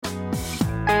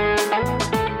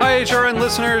HRN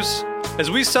listeners.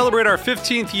 As we celebrate our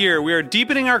 15th year, we are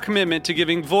deepening our commitment to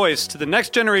giving voice to the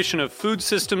next generation of food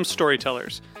systems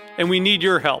storytellers, and we need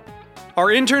your help. Our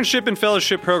internship and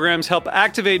fellowship programs help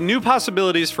activate new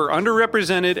possibilities for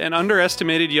underrepresented and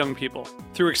underestimated young people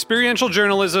through experiential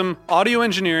journalism, audio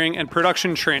engineering, and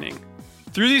production training.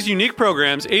 Through these unique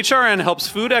programs, HRN helps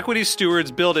food equity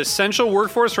stewards build essential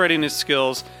workforce readiness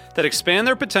skills that expand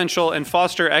their potential and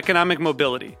foster economic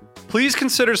mobility. Please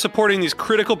consider supporting these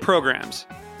critical programs.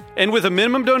 And with a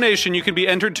minimum donation, you can be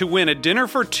entered to win a dinner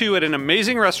for two at an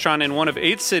amazing restaurant in one of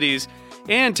 8 cities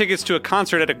and tickets to a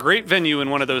concert at a great venue in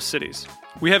one of those cities.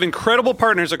 We have incredible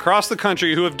partners across the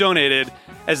country who have donated,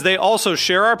 as they also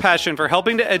share our passion for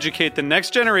helping to educate the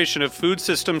next generation of food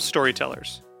systems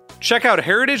storytellers. Check out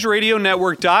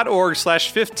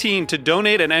heritageradionetwork.org/15 to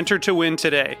donate and enter to win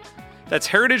today. That's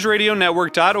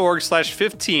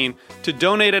heritageradionetwork.org/15 to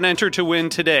donate and enter to win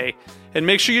today. And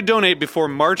make sure you donate before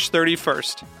March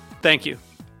 31st. Thank you.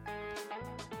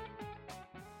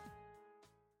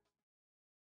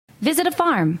 Visit a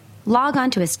farm. Log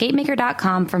on to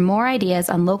escapemaker.com for more ideas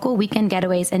on local weekend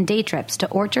getaways and day trips to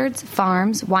orchards,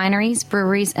 farms, wineries,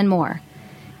 breweries, and more.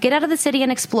 Get out of the city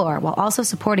and explore while also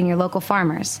supporting your local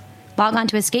farmers. Log on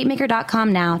to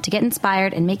escapemaker.com now to get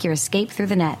inspired and make your escape through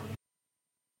the net.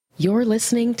 You're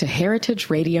listening to Heritage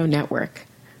Radio Network.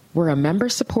 We're a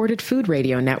member-supported food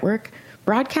radio network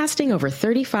broadcasting over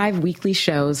 35 weekly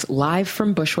shows live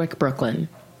from Bushwick, Brooklyn.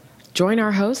 Join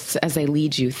our hosts as they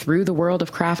lead you through the world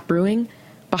of craft brewing,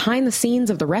 behind the scenes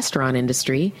of the restaurant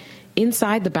industry,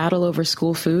 inside the battle over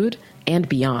school food, and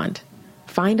beyond.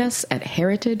 Find us at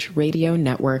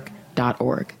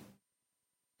heritageradionetwork.org.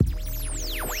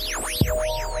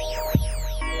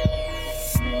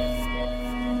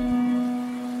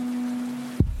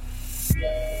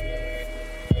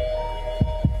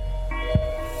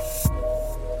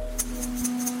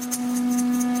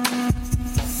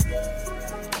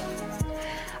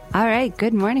 All right.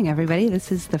 Good morning, everybody.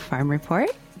 This is the Farm Report.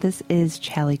 This is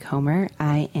Challie Comer.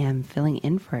 I am filling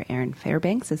in for Erin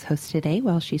Fairbanks as host today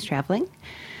while she's traveling.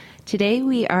 Today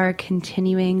we are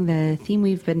continuing the theme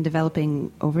we've been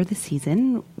developing over the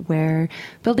season. We're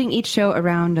building each show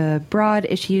around a broad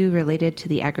issue related to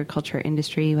the agriculture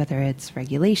industry, whether it's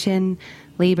regulation,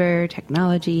 labor,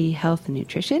 technology, health, and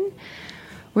nutrition.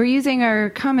 We're using our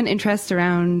common interests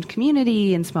around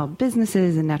community and small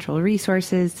businesses and natural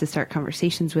resources to start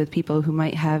conversations with people who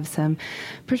might have some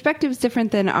perspectives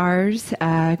different than ours,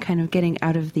 kind of getting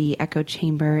out of the echo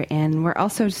chamber. And we're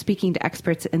also speaking to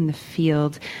experts in the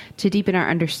field to deepen our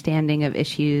understanding of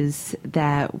issues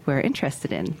that we're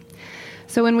interested in.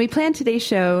 So when we planned today's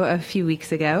show a few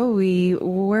weeks ago, we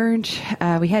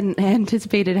hadn't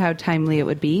anticipated how timely it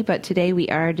would be, but today we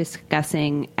are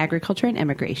discussing agriculture and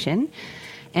immigration.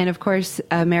 And of course,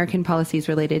 American policies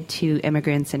related to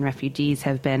immigrants and refugees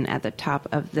have been at the top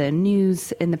of the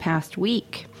news in the past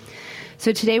week.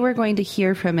 So today we're going to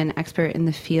hear from an expert in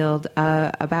the field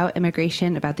about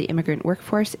immigration, about the immigrant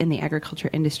workforce in the agriculture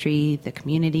industry, the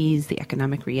communities, the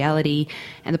economic reality,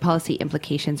 and the policy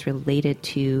implications related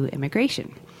to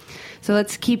immigration. So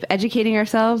let's keep educating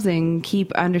ourselves and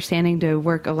keep understanding to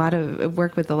work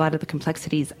with a lot of the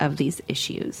complexities of these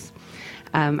issues.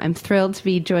 I'm thrilled to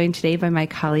be joined today by my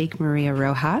colleague, Maria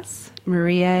Rojas.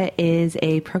 Maria is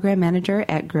a program manager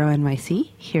at Grow NYC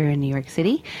here in New York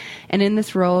City. And in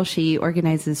this role, she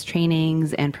organizes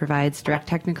trainings and provides direct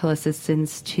technical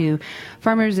assistance to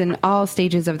farmers in all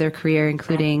stages of their career,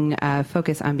 including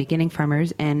focus on beginning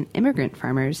farmers and immigrant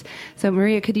farmers. So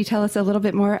Maria, could you tell us a little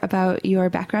bit more about your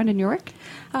background and your work?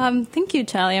 Thank you,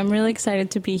 Challie. I'm really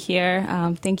excited to be here.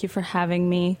 Thank you for having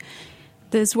me.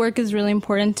 This work is really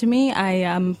important to me. I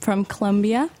am from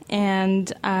Colombia,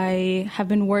 and I have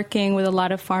been working with a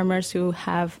lot of farmers who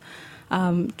have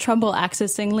trouble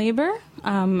accessing labor,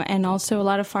 and also a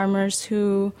lot of farmers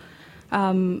who,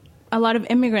 a lot of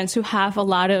immigrants who have a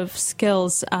lot of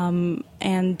skills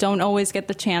and don't always get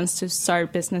the chance to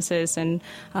start businesses and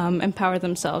empower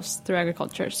themselves through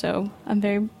agriculture. So I'm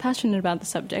very passionate about the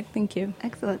subject. Thank you.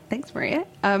 Excellent. Thanks, Maria.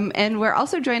 And we're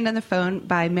also joined on the phone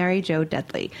by Mary Jo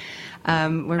Dudley.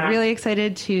 We're really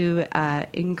excited to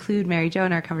include Mary Jo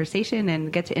in our conversation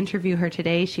and get to interview her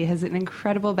today. She has an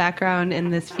incredible background in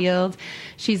this field.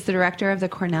 She's the director of the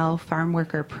Cornell Farm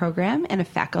Worker Program and a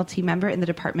faculty member in the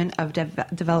Department of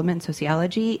Development and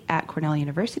Sociology at Cornell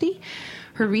University.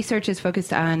 Her research is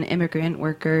focused on immigrant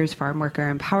workers, farm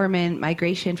worker empowerment,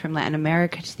 migration from Latin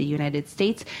America to the United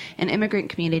States, and immigrant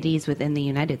communities within the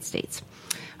United States.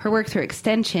 Her work through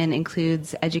Extension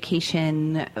includes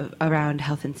education around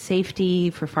health and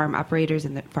safety for farm operators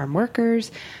and farm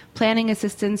workers, planning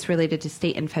assistance related to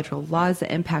state and federal laws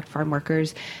that impact farm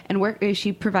workers, and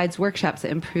she provides workshops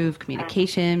that improve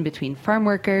communication between farm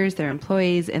workers, their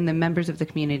employees, and the members of the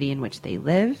community in which they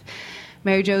live.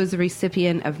 Mary Jo is the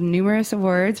recipient of numerous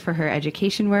awards for her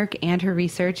education work and her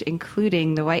research,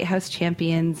 including the White House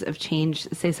Champions of Change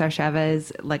Cesar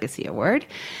Chavez Legacy Award.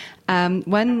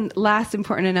 One last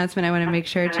important announcement I want to make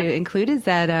sure to include is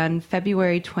that on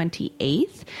February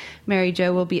 28th, Mary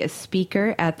Jo will be a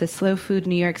speaker at the Slow Food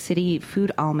New York City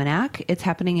Food Almanac. It's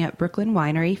happening at Brooklyn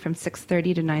Winery from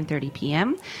 6:30 to 9:30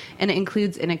 p.m., and it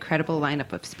includes an incredible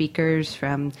lineup of speakers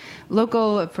from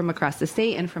across the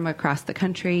state and from across the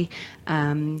country.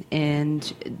 And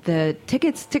the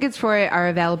tickets for it are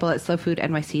available at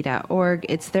slowfoodnyc.org.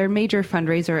 It's their major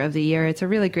fundraiser of the year. It's a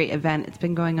really great event. It's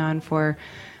been going on for,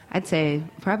 I'd say,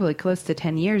 probably close to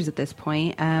 10 years at this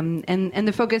point. And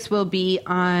the focus will be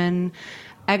on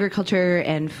agriculture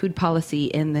and food policy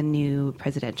in the new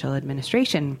presidential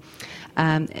administration.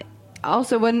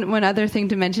 Also, one other thing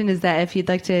to mention is that if you'd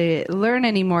like to learn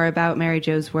any more about Mary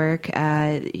Jo's work,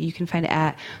 you can find it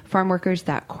at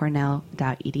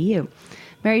farmworkers.cornell.edu.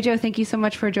 Mary Jo, thank you so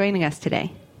much for joining us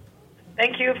today.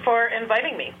 Thank you for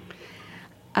inviting me.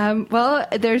 Well,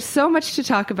 there's so much to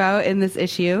talk about in this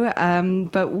issue,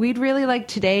 but we'd really like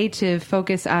today to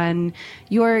focus on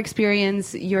your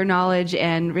experience, your knowledge,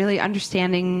 and really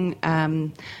understanding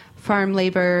farm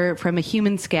labor from a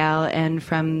human scale and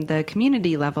from the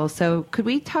community level. So could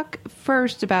we talk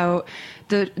first about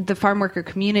the farm worker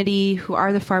community? Who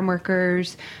are the farm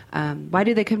workers? Why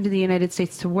do they come to the United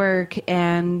States to work?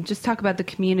 And just talk about the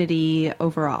community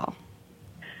overall.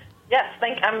 Yes,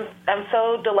 I'm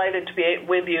so delighted to be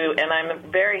with you, and I'm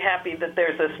very happy that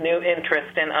there's this new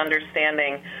interest in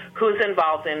understanding who's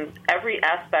involved in every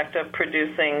aspect of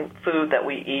producing food that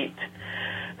we eat.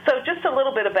 So just a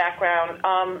little bit of background.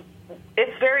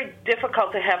 It's very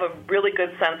difficult to have a really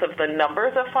good sense of the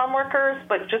numbers of farm workers,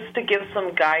 but just to give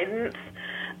some guidance,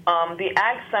 the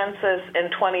Ag Census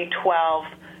in 2012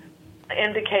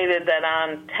 indicated that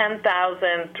on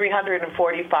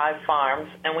 10,345 farms,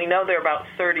 and we know there are about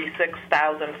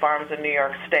 36,000 farms in New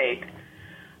York State,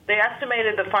 they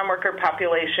estimated the farm worker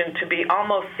population to be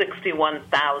almost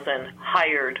 61,000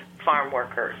 hired farm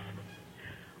workers.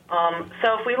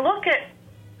 So if we look at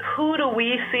who do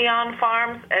we see on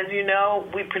farms, as you know,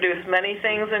 we produce many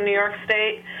things in New York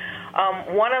State.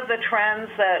 One of the trends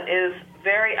that is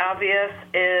very obvious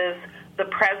is the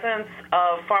presence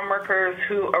of farm workers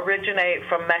who originate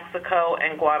from Mexico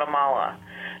and Guatemala.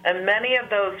 And many of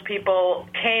those people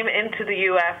came into the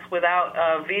U.S. without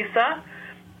a visa,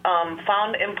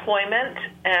 found employment,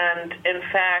 and in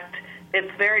fact, it's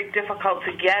very difficult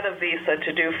to get a visa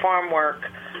to do farm work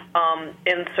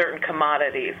in certain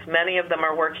commodities. Many of them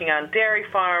are working on dairy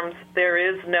farms. There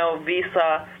is no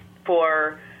visa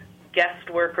for guest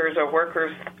workers or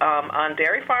workers on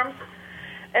dairy farms.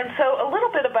 And so a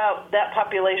little bit about that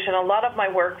population. A lot of my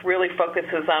work really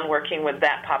focuses on working with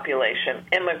that population,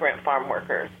 immigrant farm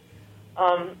workers.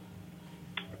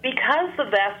 Because the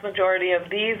vast majority of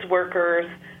these workers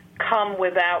come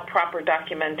without proper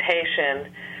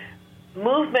documentation,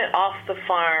 movement off the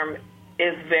farm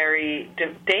is very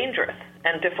dangerous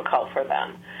and difficult for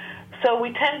them. So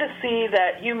we tend to see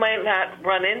that you might not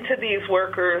run into these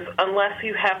workers unless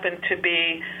you happen to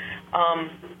be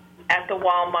at the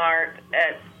Walmart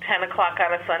at 10 o'clock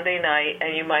on a Sunday night,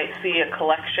 and you might see a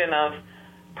collection of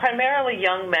primarily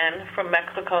young men from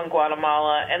Mexico and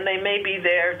Guatemala, and they may be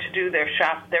there to do their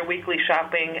weekly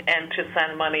shopping and to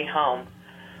send money home.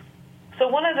 So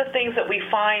one of the things that we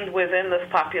find within this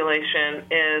population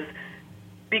is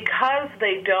because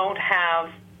they don't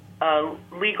have a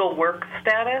legal work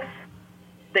status,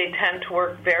 they tend to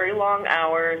work very long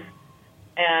hours,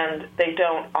 and they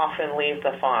don't often leave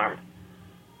the farm.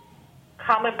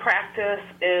 Common practice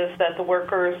is that the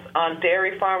workers on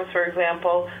dairy farms, for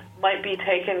example, might be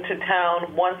taken to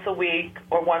town once a week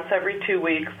or once every 2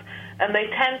 weeks, and they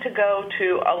tend to go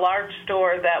to a large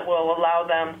store that will allow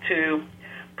them to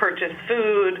purchase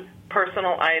food,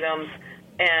 personal items,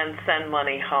 and send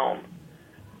money home.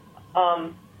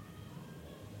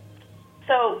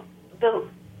 So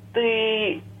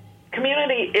the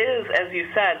community is, as you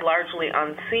said, largely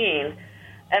unseen,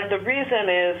 and the reason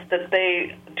is that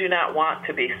they do not want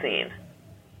to be seen.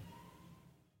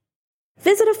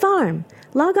 Visit a farm.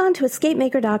 Log on to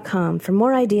escapemaker.com for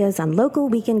more ideas on local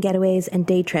weekend getaways and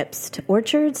day trips to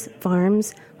orchards,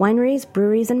 farms, wineries,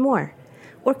 breweries, and more.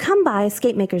 Or come by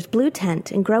Escape Maker's Blue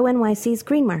Tent and Grow NYC's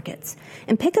Green Markets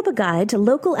and pick up a guide to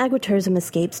local agritourism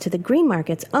escapes to the Green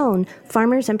Market's own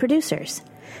farmers and producers.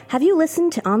 Have you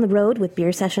listened to On the Road with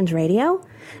Beer Sessions Radio?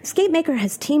 Escape Maker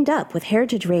has teamed up with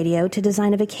Heritage Radio to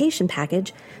design a vacation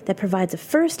package that provides a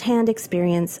first-hand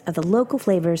experience of the local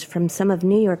flavors from some of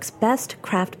New York's best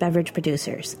craft beverage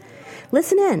producers.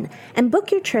 Listen in and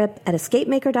book your trip at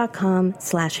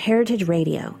escapemaker.com/heritage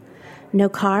radio. No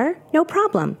car? No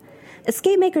problem.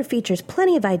 Escape Maker features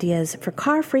plenty of ideas for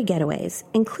car-free getaways,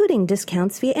 including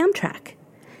discounts via Amtrak.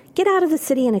 Get out of the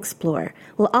city and explore,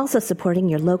 while also supporting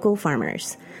your local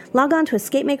farmers. Log on to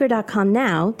escapemaker.com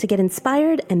now to get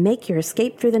inspired and make your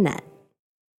escape through the net.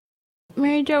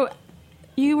 Mary Jo,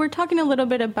 you were talking a little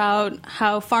bit about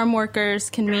how farm workers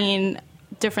can mean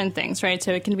different things, right?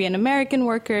 So it can be an American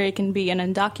worker, it can be an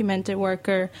undocumented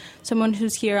worker, someone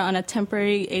who's here on a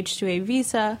temporary H-2A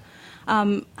visa.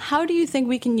 How do you think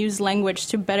we can use language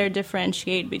to better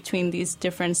differentiate between these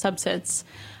different subsets?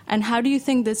 And how do you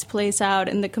think this plays out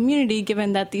in the community,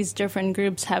 given that these different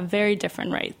groups have very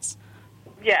different rights?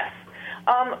 Yes.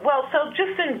 So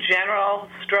just in general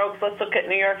strokes, let's look at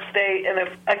New York State. And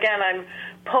again, I'm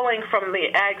pulling from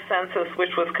the Ag Census,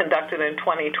 which was conducted in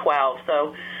 2012.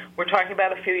 So we're talking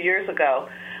about a few years ago.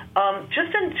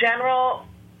 Just in general,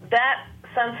 that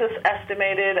census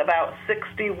estimated about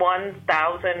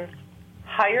 61,000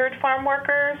 hired farm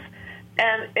workers,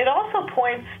 and it also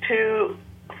points to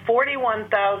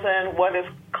 41,000 what is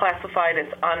classified as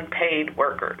unpaid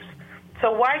workers.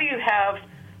 So why do you have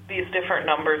these different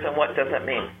numbers, and what does it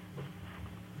mean?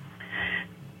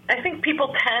 I think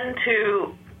people tend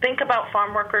to think about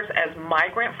farm workers as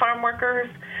migrant farm workers,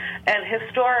 and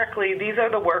historically these are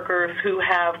the workers who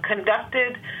have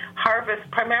conducted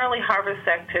primarily harvest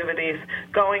activities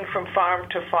going from farm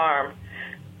to farm.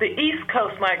 The East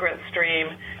Coast migrant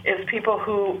stream is people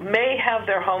who may have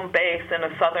their home base in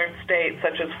a southern state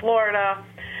such as Florida,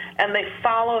 and they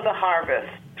follow the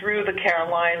harvest through the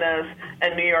Carolinas,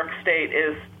 and New York State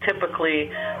is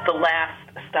typically the last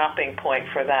stopping point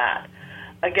for that.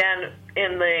 Again,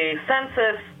 in the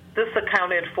census, this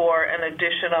accounted for an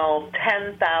additional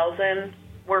 10,000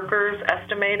 workers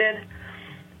estimated.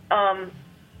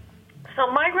 So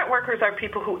migrant workers are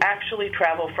people who actually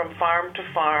travel from farm to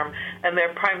farm, and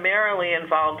they're primarily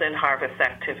involved in harvest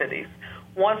activities.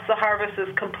 Once the harvest is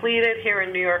completed here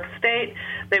in New York State,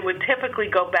 they would typically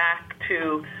go back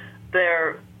to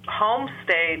their home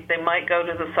state. They might go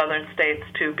to the southern states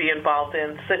to be involved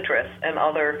in citrus and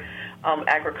other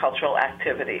agricultural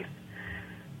activities.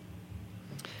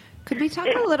 Could we talk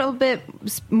a little bit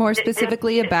more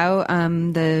specifically about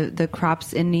the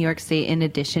crops in New York State in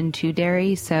addition to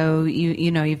dairy? So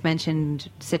you've mentioned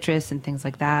citrus and things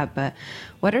like that, but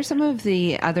what are some of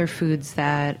the other foods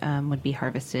that would be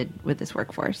harvested with this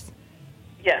workforce?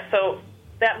 Yes, so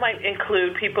that might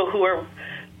include people who are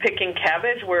picking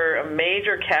cabbage. We're a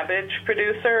major cabbage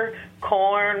producer,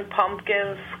 corn,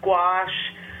 pumpkins, squash,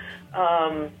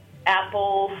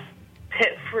 apples,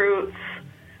 pit fruits.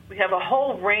 We have a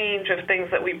whole range of things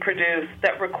that we produce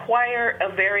that require a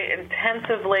very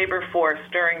intensive labor force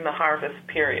during the harvest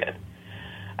period.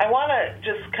 I want to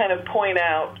just kind of point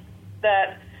out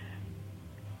that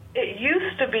it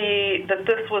used to be that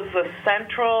this was the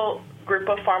central group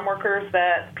of farm workers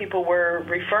that people were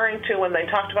referring to when they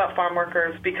talked about farm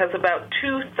workers, because about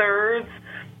 2/3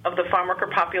 of the farm worker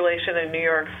population in New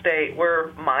York State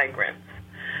were migrants.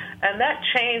 And that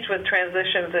changed with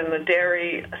transitions in the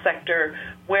dairy sector,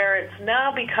 where it's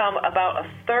now become about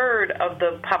 1/3 of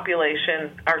the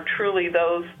population are truly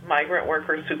those migrant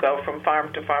workers who go from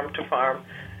farm to farm to farm,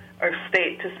 or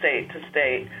state to state to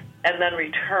state, and then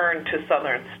return to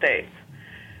southern states.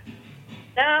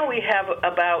 Now we have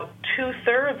about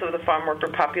 2/3 of the farm worker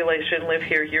population live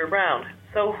here year-round.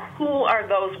 So who are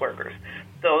those workers?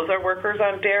 Those are workers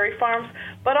on dairy farms,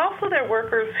 but also they're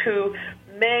workers who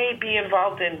may be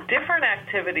involved in different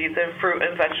activities in fruit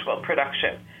and vegetable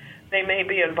production. They may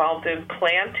be involved in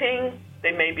planting,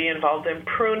 they may be involved in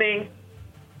pruning,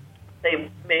 they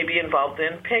may be involved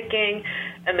in picking,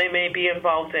 and they may be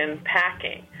involved in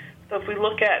packing. So if we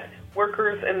look at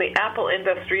workers in the apple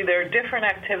industry, there are different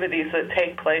activities that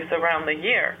take place around the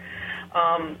year.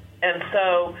 And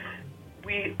so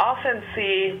we often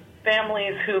see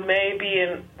families who may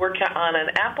be working on an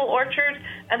apple orchard,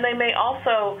 and they may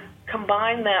also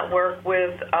combine that work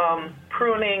with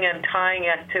pruning and tying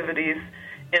activities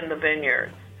in the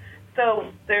vineyards. So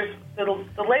the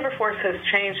labor force has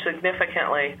changed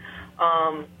significantly,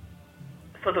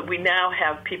 so that we now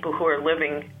have people who are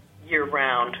living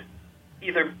year-round,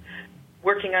 either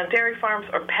working on dairy farms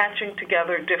or patching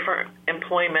together different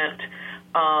employment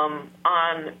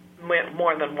on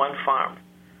more than one farm.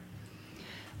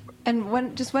 And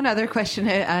one other question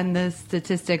on the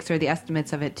statistics or the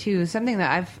estimates of it too. Something that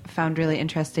I've found really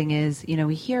interesting is,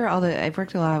 we hear I've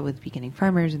worked a lot with beginning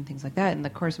farmers and things like that in the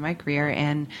course of my career,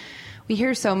 and we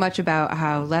hear so much about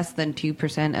how less than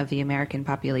 2% of the American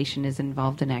population is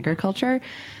involved in agriculture.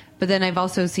 But then I've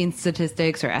also seen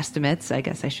statistics or estimates, I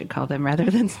guess I should call them rather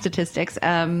than statistics,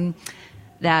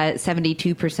 that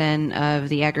 72% of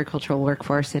the agricultural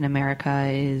workforce in America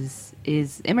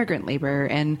is immigrant labor.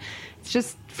 And it's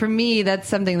just, for me, that's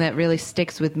something that really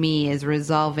sticks with me, is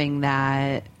resolving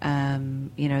that,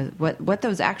 what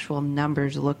those actual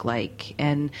numbers look like,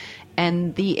 and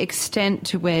the extent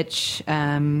to which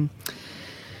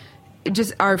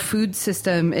just our food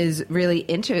system is really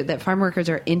that farm workers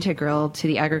are integral to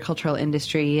the agricultural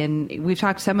industry. And we've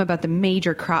talked some about the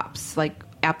major crops like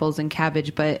apples and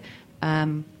cabbage, but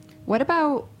what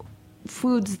about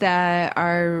foods that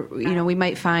are, we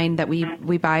might find that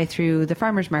we buy through the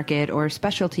farmer's market, or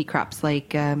specialty crops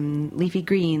like leafy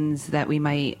greens that we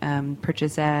might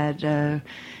purchase at a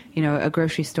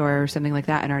grocery store or something like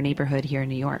that in our neighborhood here in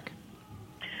New York?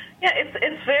 Yeah,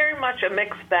 it's very much a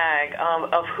mixed bag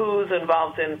of who's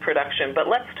involved in production. But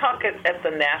let's talk at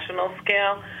the national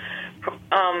scale.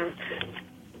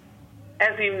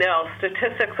 As you know,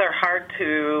 statistics are hard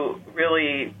to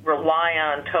really rely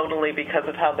on totally because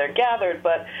of how they're gathered.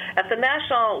 But at the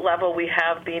national level, we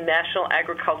have the National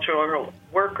Agricultural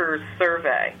Workers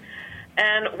Survey.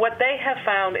 And what they have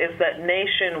found is that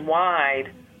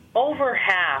nationwide, over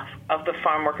half of the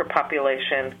farm worker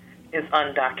population is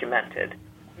undocumented,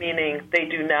 meaning they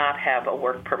do not have a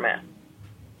work permit.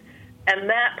 And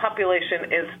that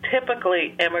population is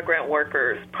typically immigrant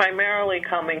workers, primarily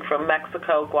coming from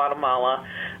Mexico, Guatemala.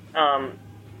 And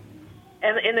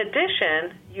in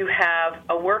addition, you have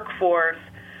a workforce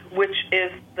which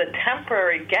is the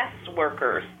temporary guest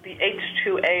workers, the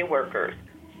H-2A workers.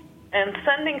 And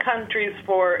sending countries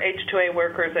for H-2A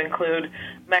workers include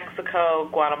Mexico,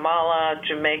 Guatemala,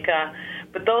 Jamaica,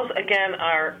 but those, again,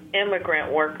 are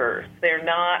immigrant workers. They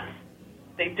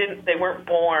weren't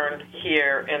born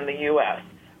here in the U.S.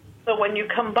 So when you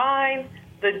combine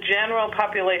the general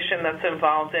population that's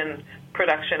involved in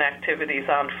production activities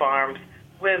on farms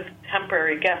with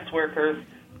temporary guest workers,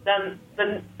 then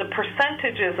the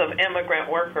percentages of immigrant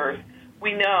workers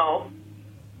we know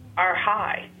are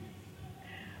high.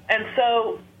 And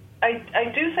so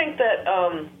I do think that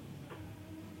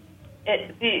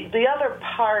the other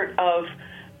part of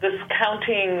this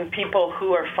counting people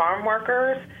who are farm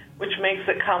workers, which makes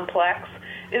it complex,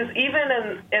 is even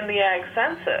in the Ag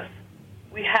Census,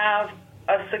 we have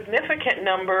a significant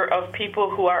number of people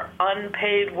who are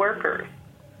unpaid workers.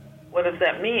 What does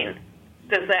that mean?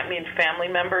 Does that mean family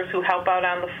members who help out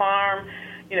on the farm?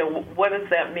 What does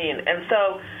that mean? And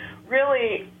so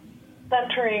really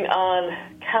centering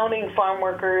on counting farm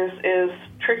workers is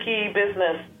tricky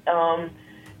business.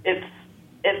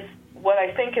 It's what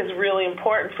I think is really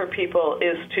important for people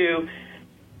is to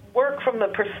work from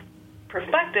the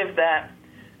perspective that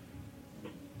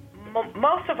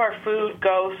most of our food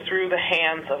goes through the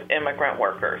hands of immigrant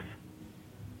workers.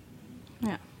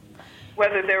 Yeah.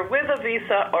 Whether they're with a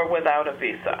visa or without a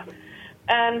visa.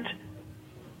 And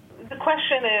the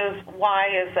question is, why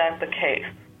is that the case?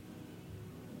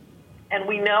 And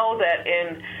we know that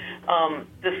in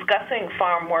discussing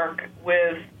farm work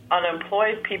with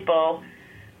unemployed people,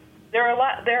 there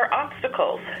are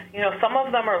obstacles. Some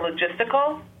of them are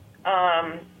logistical.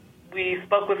 We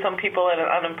spoke with some people at an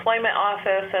unemployment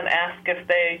office and asked if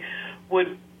they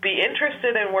would be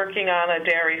interested in working on a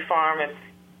dairy farm. It's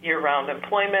year-round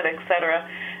employment, et cetera.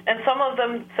 And some of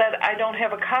them said, I don't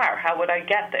have a car. How would I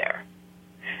get there?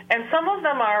 And some of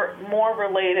them are more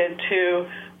related to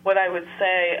what I would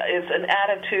say is an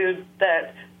attitude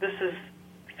that this is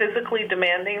physically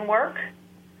demanding work.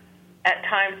 At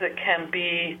times it can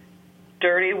be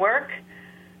dirty work.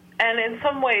 And in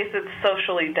some ways it's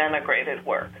socially denigrated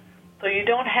work. So you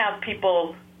don't have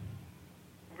people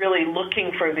really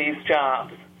looking for these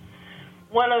jobs.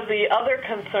 One of the other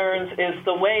concerns is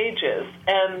the wages.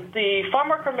 And the farm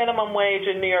worker minimum wage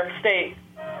in New York State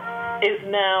is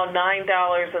now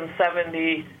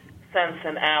 $9.70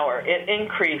 an hour. It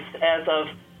increased as of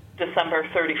December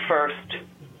 31st,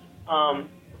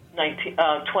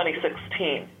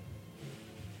 2016.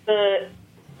 The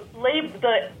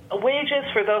wages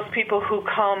for those people who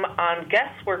come on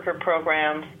guest worker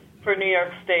programs for New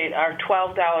York State are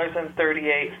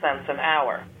 $12.38 an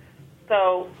hour.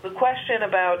 So the question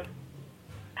about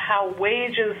how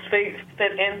wages fit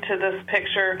into this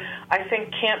picture, I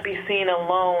think, can't be seen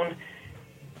alone.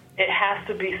 It has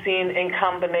to be seen in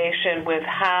combination with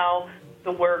how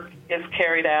the work is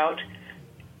carried out.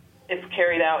 It's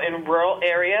carried out in rural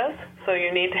areas, so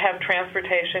you need to have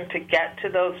transportation to get to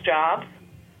those jobs.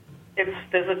 It's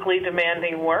physically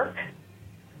demanding work.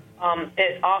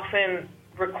 It often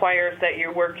requires that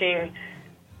you're working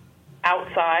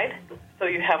outside, so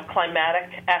you have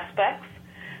climatic aspects.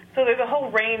 So there's a whole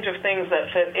range of things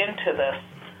that fit into this.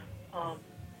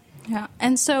 Yeah,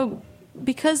 and so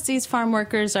because these farm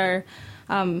workers are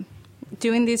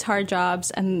doing these hard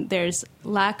jobs and there's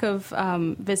lack of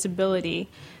visibility,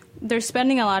 they're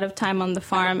spending a lot of time on the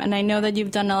farm, and I know that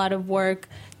you've done a lot of work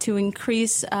to improve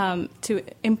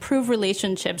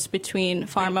relationships between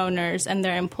farm owners and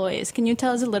their employees. Can you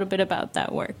tell us a little bit about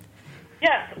that work?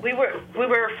 Yes, we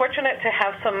were fortunate to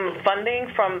have some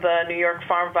funding from the New York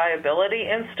Farm Viability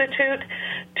Institute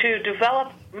to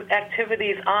develop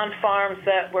activities on farms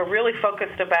that were really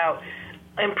focused about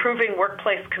improving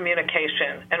workplace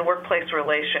communication and workplace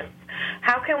relations.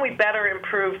 How can we better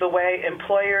improve the way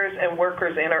employers and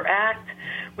workers interact?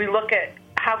 We look at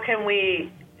how can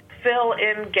we fill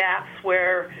in gaps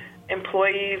where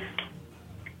employees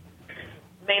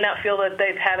may not feel that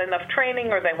they've had enough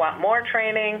training or they want more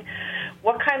training.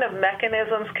 What kind of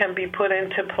mechanisms can be put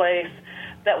into place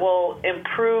that will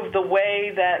improve the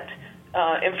way that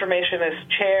information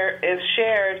is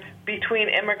shared between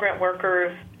immigrant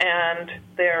workers and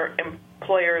their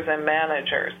employers and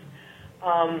managers?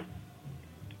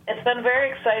 It's been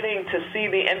very exciting to see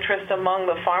the interest among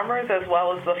the farmers as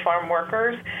well as the farm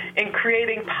workers in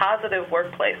creating positive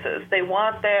workplaces. They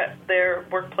want their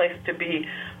workplace to be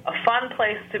a fun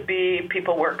place to be.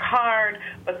 People work hard,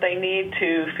 but they need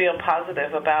to feel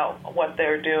positive about what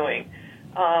they're doing.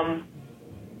 One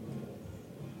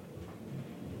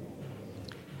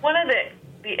of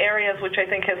the areas which I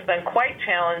think has been quite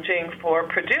challenging for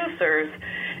producers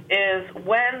is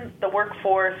when the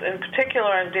workforce, in particular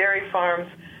on dairy farms,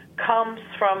 comes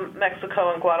from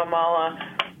Mexico and Guatemala,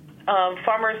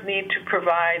 farmers need to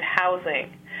provide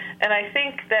housing. And I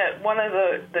think that one of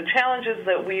the challenges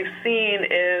that we've seen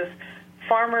is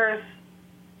farmers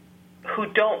who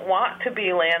don't want to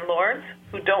be landlords,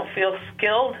 who don't feel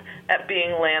skilled at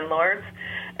being landlords,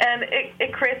 and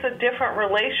it creates a different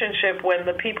relationship when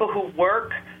the people who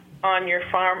work on your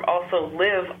farm also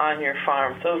live on your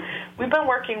farm. So we've been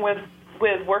working with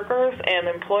workers and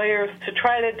employers to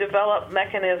try to develop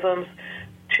mechanisms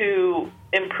to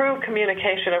improve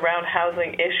communication around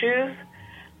housing issues,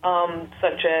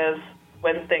 such as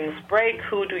when things break,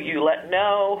 who do you let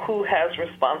know, who has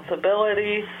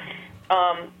responsibility,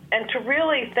 and to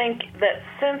really think that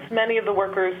since many of the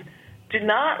workers do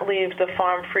not leave the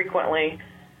farm frequently,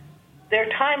 their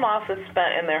time off is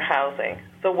spent in their housing.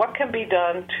 So what can be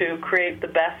done to create the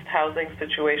best housing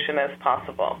situation as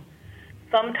possible?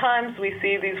 Sometimes we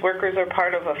see these workers are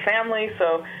part of a family,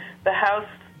 so the house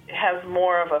has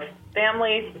more of a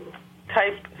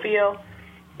family-type feel.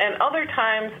 And other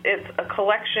times it's a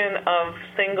collection of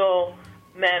single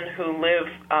men who live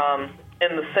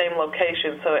in the same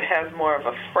location, so it has more of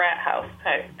a frat house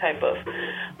type of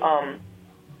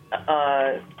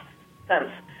sense.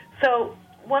 So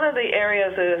one of the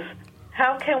areas is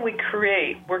how can we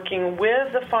create, working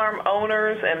with the farm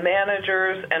owners and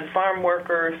managers and farm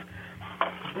workers,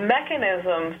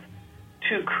 mechanisms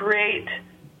to create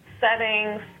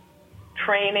settings,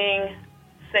 training,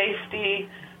 safety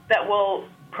that will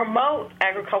promote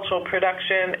agricultural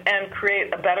production and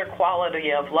create a better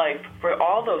quality of life for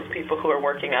all those people who are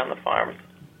working on the farms.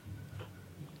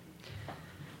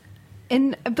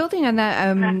 In building on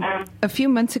that, a few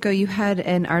months ago, you had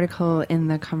an article in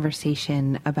The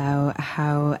Conversation about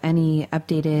how any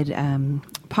updated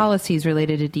policies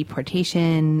related to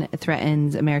deportation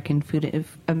threatens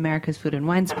America's food and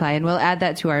wine supply, and we'll add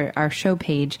that to our show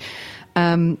page.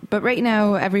 But right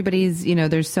now, everybody's,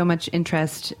 there's so much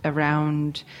interest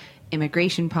around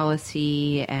immigration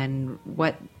policy and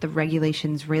what the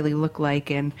regulations really look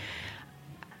like, and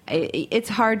it's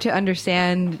hard to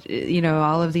understand,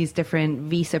 all of these different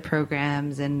visa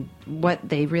programs and what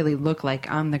they really look like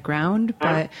on the ground.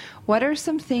 But what are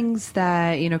some things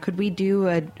that, could we do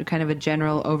a kind of a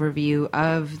general overview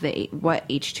of what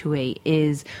H-2A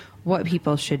is, what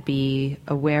people should be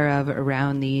aware of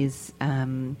around these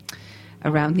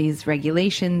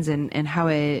regulations and how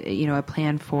a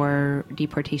plan for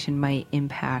deportation might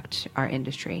impact our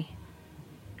industry?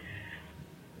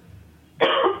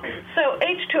 So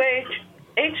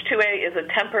H-2A is a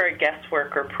temporary guest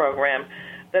worker program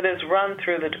that is run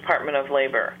through the Department of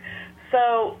Labor.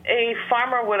 So a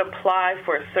farmer would apply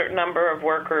for a certain number of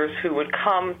workers who would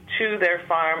come to their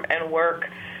farm and work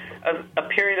a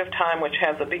period of time which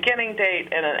has a beginning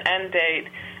date and an end date,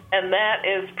 and that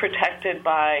is protected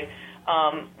by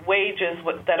wages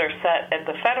that are set at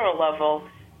the federal level.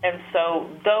 And so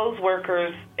those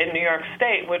workers in New York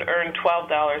State would earn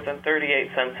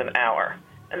 $12.38 an hour.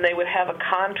 And they would have a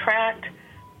contract,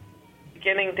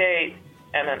 beginning date,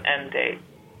 and an end date.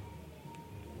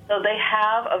 So they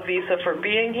have a visa for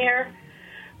being here,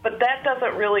 but that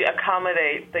doesn't really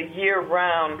accommodate the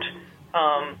year-round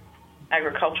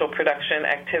agricultural production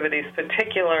activities,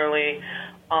 particularly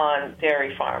on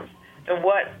dairy farms. And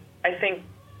what I think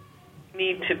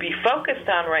need to be focused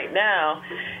on right now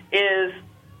is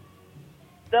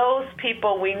those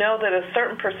people, we know that a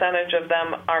certain percentage of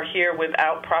them are here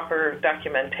without proper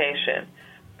documentation.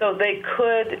 So they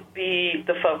could be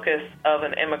the focus of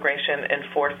an immigration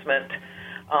enforcement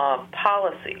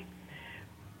policy.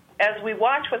 As we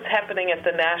watch what's happening at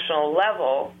the national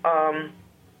level,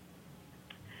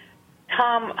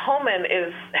 Tom Homan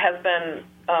has been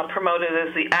promoted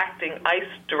as the acting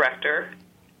ICE director,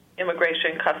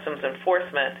 Immigration Customs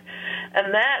Enforcement,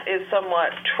 and that is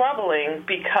somewhat troubling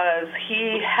because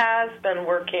he has been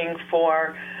working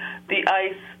for the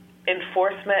ICE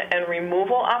enforcement and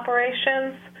removal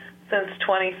operations since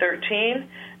 2013,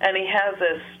 and he has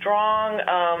a strong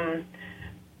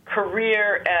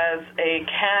career as a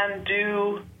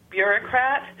can-do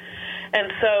bureaucrat.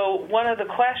 And so one of the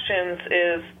questions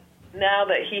is, now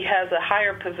that he has a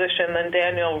higher position than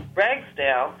Daniel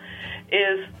Ragsdale,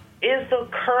 is the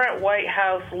current White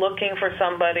House looking for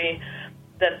somebody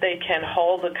that they can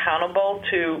hold accountable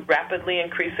to rapidly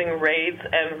increasing raids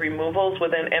and removals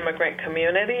within immigrant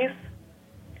communities?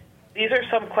 These are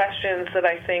some questions that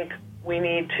I think we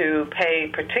need to pay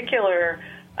particular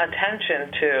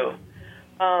attention to,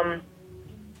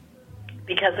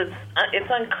 because it's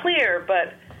unclear,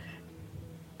 but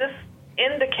this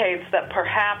indicates that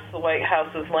perhaps the White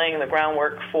House is laying the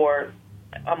groundwork for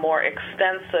a more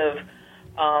extensive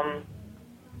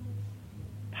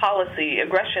policy,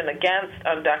 aggression against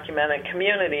undocumented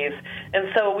communities. And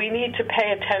so we need to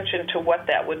pay attention to what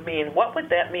that would mean. What would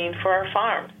that mean for our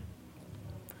farms?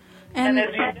 And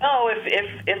as you know,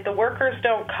 if the workers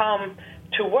don't come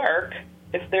to work,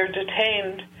 if they're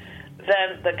detained,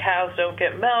 then the cows don't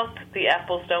get milked, the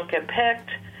apples don't get picked.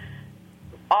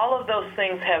 All of those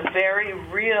things have very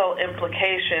real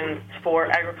implications for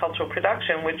agricultural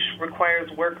production, which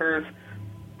requires workers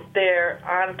there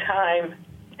on time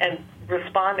and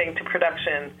responding to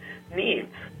production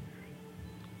needs.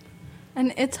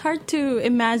 And it's hard to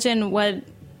imagine what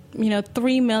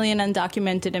 3 million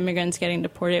undocumented immigrants getting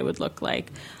deported would look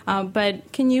like.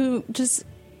 But can you just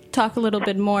talk a little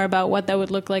bit more about what that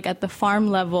would look like at the farm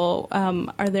level?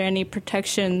 Are there any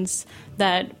protections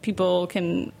that people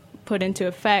can put into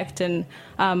effect, and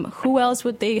who else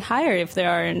would they hire if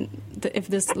if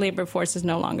this labor force is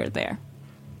no longer there?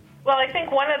 Well, I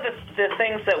think one of the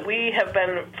things that we have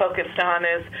been focused on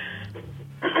is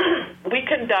we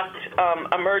conduct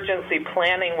emergency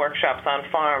planning workshops on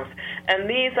farms, and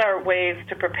these are ways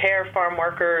to prepare farm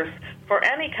workers for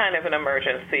any kind of an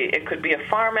emergency. It could be a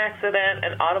farm accident,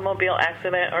 an automobile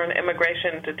accident, or an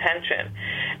immigration detention.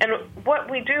 And what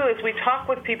we do is we talk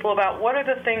with people about what are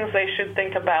the things they should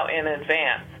think about in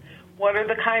advance. What are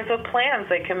the kinds of plans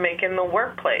they can make in the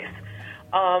workplace?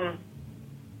 How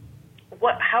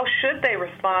should they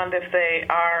respond if they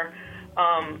are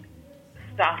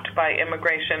stopped by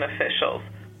immigration officials?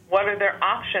 What are their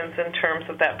options in terms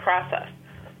of that process?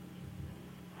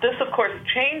 This, of course,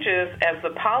 changes as the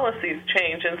policies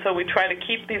change, and so we try to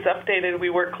keep these updated.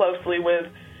 We work closely with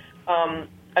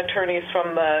attorneys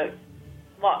from the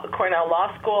Cornell Law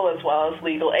School as well as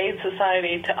Legal Aid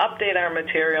Society to update our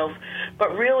materials,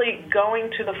 but really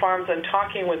going to the farms and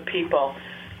talking with people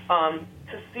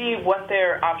to see what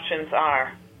their options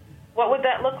are. What would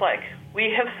that look like? We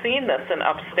have seen this in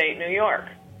upstate New York.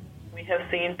 We have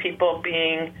seen people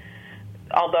being,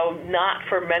 although not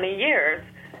for many years,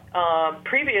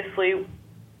 previously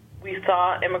we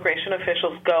saw immigration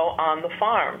officials go on the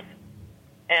farms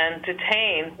and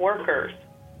detain workers.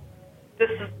 This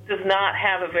does not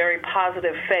have a very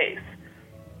positive face.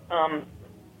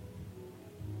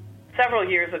 Several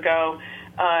years ago,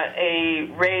 a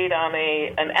raid on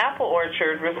an apple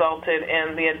orchard resulted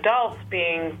in the adults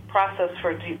being processed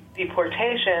for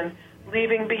deportation,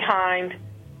 leaving behind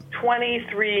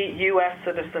 23 U.S.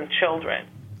 citizen children.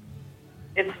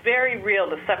 It's very real,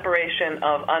 the separation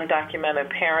of undocumented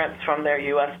parents from their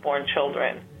U.S.-born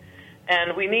children.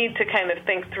 And we need to kind of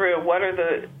think through what are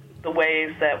the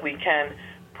ways that we can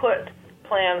put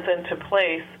plans into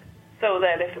place so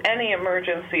that if any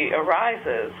emergency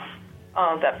arises,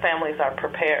 that families are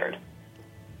prepared.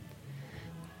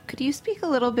 Could you speak a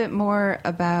little bit more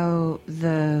about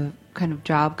the kind of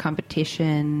job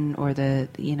competition or the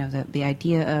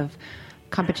idea of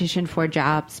competition for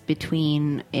jobs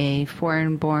between a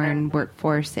foreign-born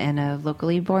workforce and a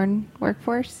locally born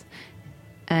workforce,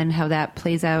 and how that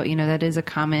plays out. That is a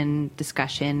common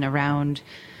discussion around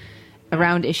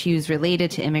issues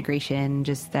related to immigration,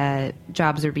 just that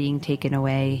jobs are being taken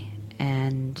away.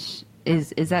 And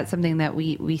is that something that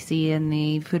we see in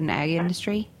the food and ag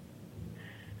industry?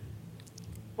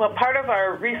 Well, part of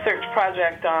our research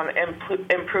project on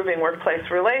improving workplace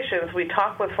relations, we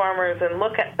talk with farmers and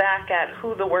look back at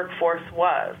who the workforce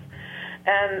was.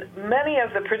 And many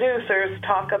of the producers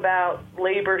talk about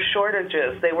labor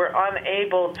shortages. They were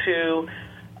unable to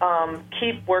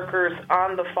keep workers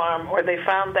on the farm, or they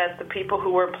found that the people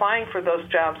who were applying for those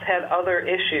jobs had other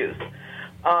issues.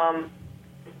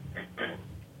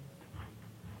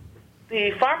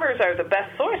 The farmers are the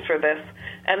best source for this,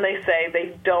 and they say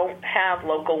they don't have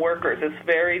local workers. It's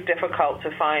very difficult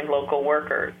to find local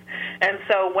workers. And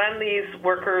so when these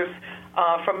workers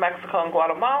from Mexico and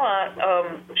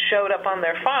Guatemala showed up on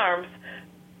their farms,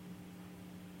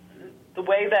 the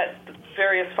way that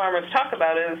various farmers talk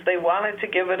about it is they wanted to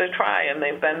give it a try, and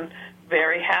they've been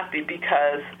very happy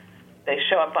because they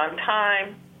show up on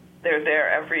time, they're there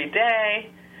every day,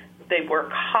 they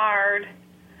work hard,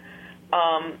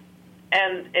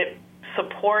 and it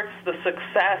supports the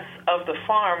success of the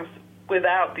farms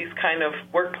without these kind of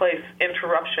workplace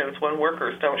interruptions when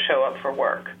workers don't show up for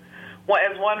work.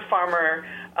 As one farmer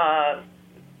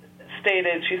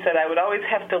stated, she said, I would always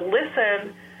have to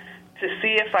listen to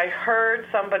see if I heard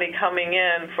somebody coming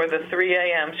in for the 3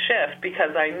 a.m. shift,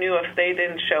 because I knew if they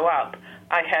didn't show up,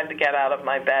 I had to get out of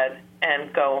my bed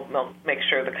and go make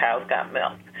sure the cows got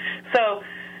milked. So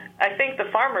I think the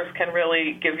farmers can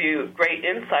really give you great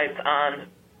insights on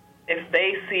if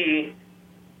they see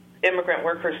immigrant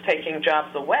workers taking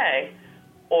jobs away,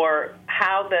 or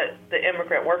how the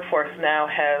immigrant workforce now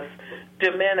has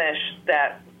diminished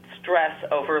that stress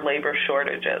over labor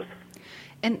shortages.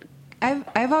 And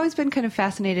I've always been kind of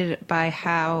fascinated by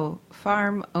how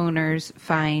farm owners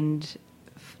find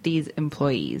these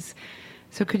employees.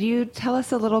 So could you tell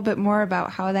us a little bit more about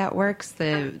how that works,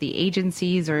 the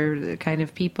agencies or the kind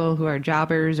of people who are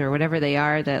jobbers or whatever they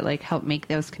are that help make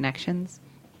those connections?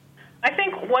 I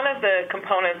think one of the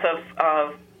components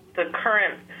of the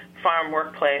current farm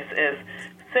workplace is,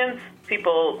 since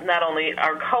people not only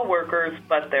are coworkers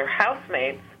but they're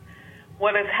housemates,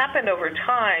 what has happened over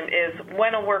time is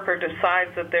when a worker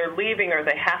decides that they're leaving or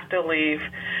they have to leave,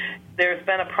 there's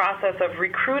been a process of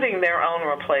recruiting their own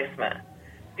replacement,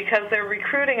 because they're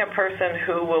recruiting a person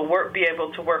who will be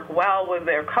able to work well with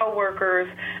their coworkers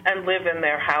and live in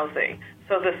their housing.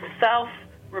 So the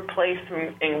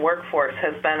self-replacing workforce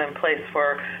has been in place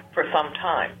for some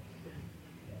time.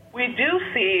 We do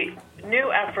see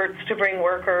new efforts to bring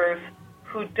workers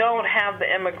who don't have the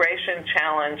immigration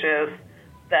challenges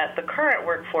that the current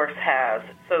workforce has.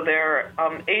 So there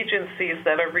are agencies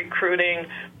that are recruiting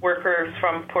workers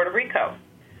from Puerto Rico.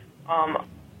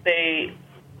 They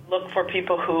look for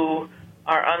people who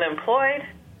are unemployed,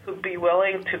 who'd be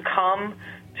willing to come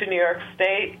to New York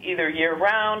State either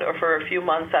year-round or for a few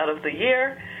months out of the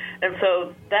year. And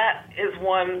so that is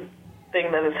one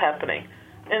thing that is happening.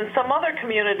 In some other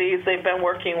communities, they've been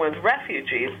working with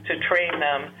refugees to train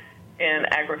them in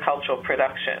agricultural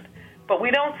production. But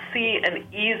we don't see an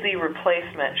easy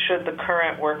replacement should the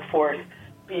current workforce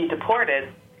be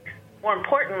deported. More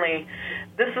importantly,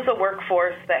 this is a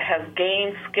workforce that has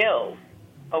gained skills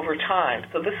over time.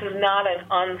 So this is not an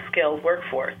unskilled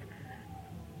workforce.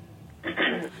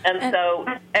 And so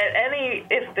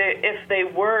if they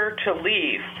were to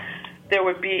leave, there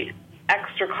would be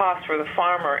extra costs for the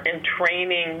farmer in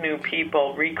training new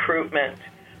people, recruitment.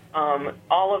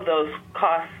 All of those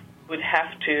costs would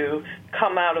have to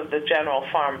come out of the general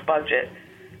farm budget.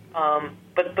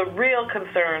 But the real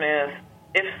concern is,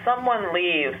 if someone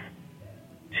leaves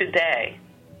today,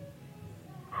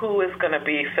 who is going to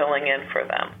be filling in for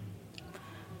them?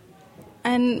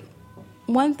 And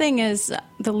one thing is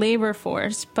the labor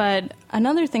force, but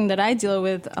another thing that I deal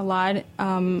with a lot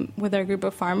with our group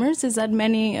of farmers is that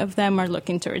many of them are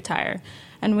looking to retire.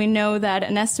 And we know that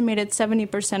an estimated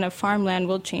 70% of farmland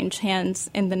will change hands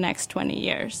in the next 20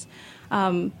 years.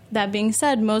 That being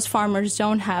said, most farmers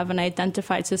don't have an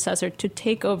identified successor to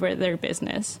take over their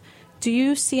business. Do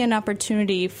you see an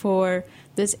opportunity for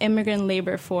this immigrant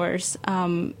labor force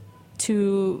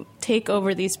to take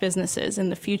over these businesses in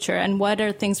the future, and what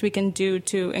are things we can do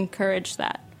to encourage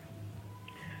that?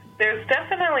 There's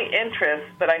definitely interest,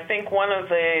 but I think one of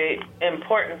the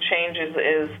important changes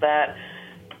is that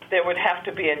there would have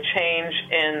to be a change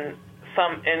in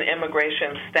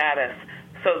immigration status,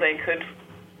 so they could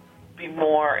be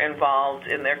more involved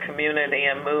in their community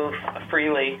and move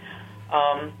freely.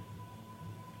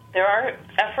 There are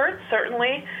efforts,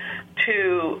 certainly,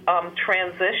 to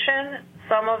transition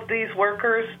some of these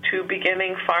workers to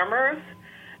beginning farmers,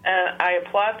 and I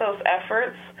applaud those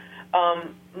efforts.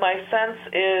 My sense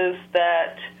is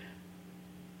that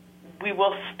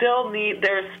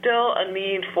there's still a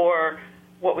need for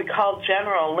what we call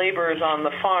general laborers on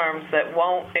the farms that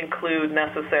won't include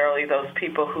necessarily those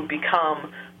people who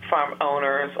become farm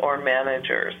owners or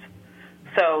managers.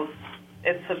 So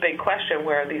it's a big question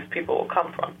where these people will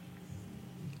come from.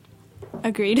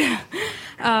 Agreed.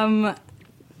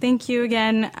 Thank you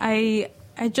again. I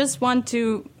just want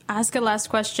to ask a last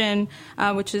question,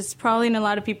 which is probably in a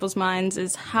lot of people's minds,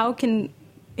 is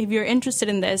if you're interested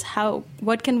in this,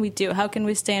 what can we do? How can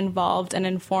we stay involved and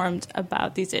informed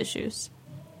about these issues?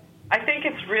 I think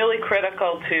it's really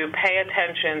critical to pay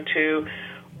attention to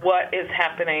what is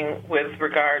happening with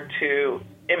regard to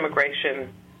immigration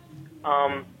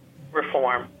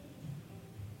reform.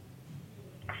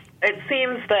 It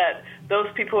seems that those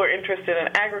people who are interested in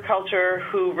agriculture,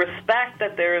 who respect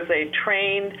that there is a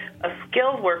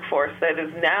skilled workforce that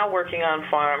is now working on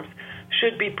farms,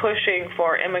 should be pushing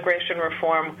for immigration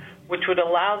reform, which would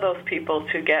allow those people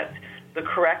to get the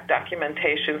correct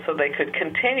documentation so they could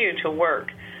continue to work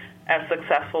as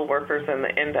successful workers in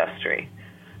the industry.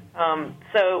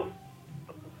 So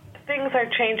things are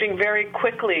changing very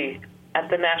quickly at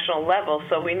the national level,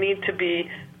 so we need to be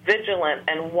vigilant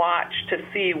and watch to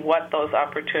see what those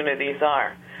opportunities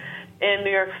are. In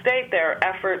New York State, there are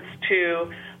efforts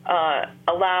to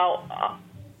allow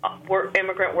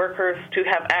immigrant workers to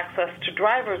have access to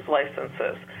driver's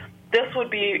licenses. This would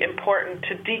be important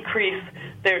to decrease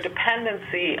their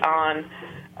dependency on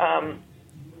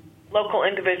local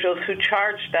individuals who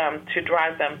charge them to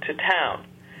drive them to town.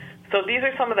 So these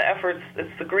are some of the efforts.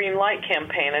 It's the Green Light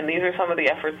campaign, and these are some of the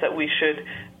efforts that we should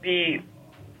be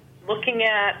looking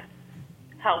at,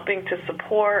 helping to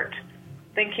support,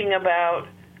 thinking about.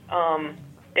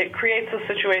 It creates a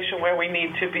situation where we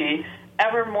need to be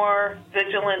ever more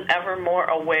vigilant, ever more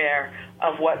aware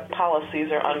of what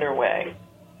policies are underway.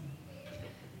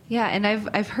 Yeah, and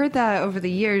I've heard that over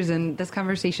the years, and this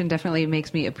conversation definitely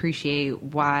makes me appreciate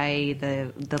why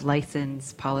the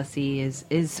license policy is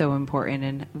so important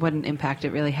and what an impact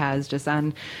it really has just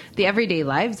on the everyday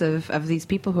lives of these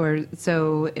people who are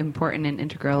so important and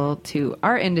integral to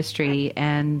our industry.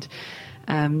 And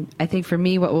I think for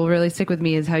me, what will really stick with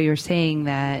me is how you're saying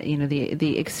that, you know,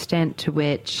 the extent to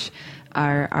which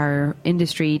our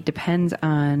industry depends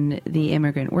on the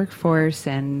immigrant workforce.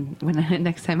 And when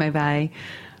next time I buy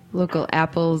local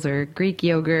apples or Greek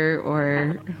yogurt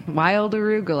or wild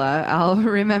arugula, I'll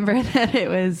remember that it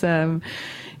was,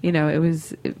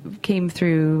 it came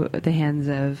through the hands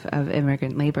of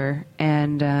immigrant labor.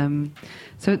 And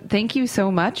so thank you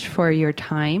so much for your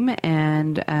time.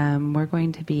 And we're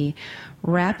going to be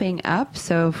wrapping up.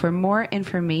 So for more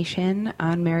information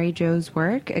on Mary Jo's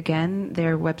work, again,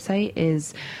 their website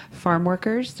is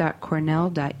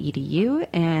farmworkers.cornell.edu.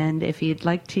 And if you'd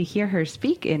like to hear her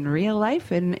speak in real life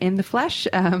and in the flesh,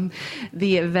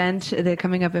 the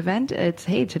coming up event,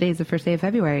 today's the first day of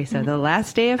February. So the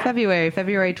last day of February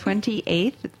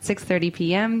 28th at 6:30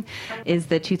 p.m. is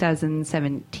the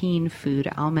 2017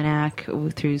 Food Almanac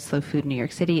through Slow Food New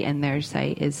York City. And their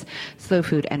site is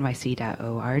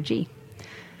slowfoodnyc.org.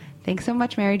 Thanks so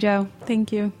much, Mary Jo.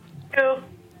 Thank you. Thank you.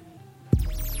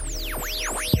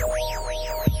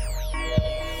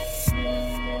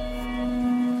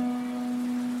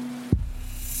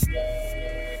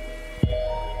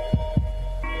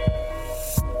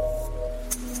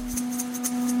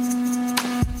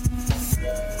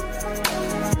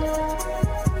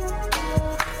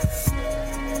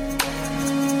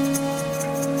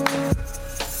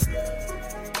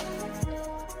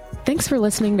 Thanks for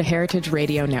listening to Heritage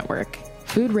Radio Network,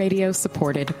 food radio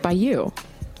supported by you.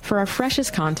 For our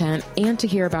freshest content and to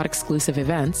hear about exclusive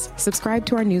events, subscribe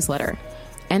to our newsletter.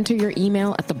 Enter your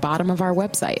email at the bottom of our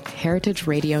website,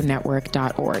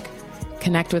 heritageradionetwork.org.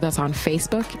 Connect with us on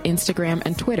Facebook, Instagram,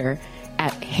 and Twitter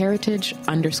at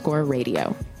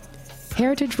heritage_radio.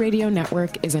 Heritage Radio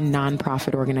Network is a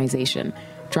nonprofit organization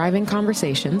driving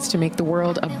conversations to make the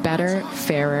world a better,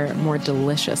 fairer, more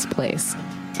delicious place.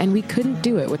 And we couldn't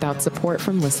do it without support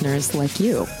from listeners like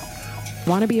you.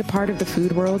 Want to be a part of the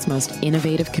food world's most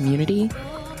innovative community?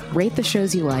 Rate the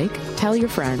shows you like, tell your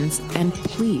friends, and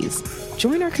please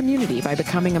join our community by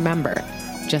becoming a member.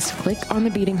 Just click on the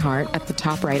beating heart at the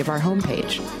top right of our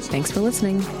homepage. Thanks for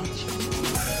listening.